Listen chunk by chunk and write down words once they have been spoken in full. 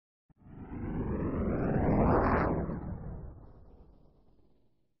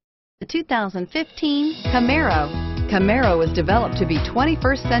2015 Camaro. Camaro was developed to be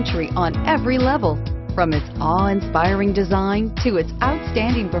 21st century on every level, from its awe-inspiring design to its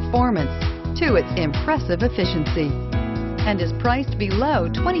outstanding performance to its impressive efficiency, and is priced below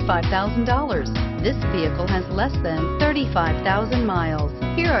 $25,000. This vehicle has less than 35,000 miles.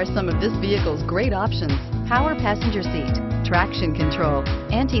 Here are some of this vehicle's great options: power passenger seat, traction control,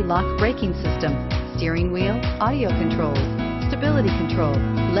 anti-lock braking system, steering wheel audio controls, stability control,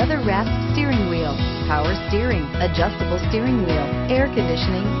 leather-wrapped steering wheel, power steering, adjustable steering wheel, air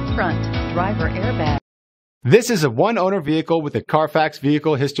conditioning, front, driver airbag. This is a one-owner vehicle with a Carfax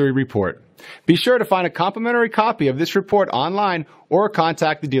Vehicle History Report. Be sure to find a complimentary copy of this report online or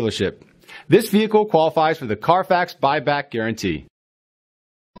contact the dealership. This vehicle qualifies for the Carfax Buyback Guarantee.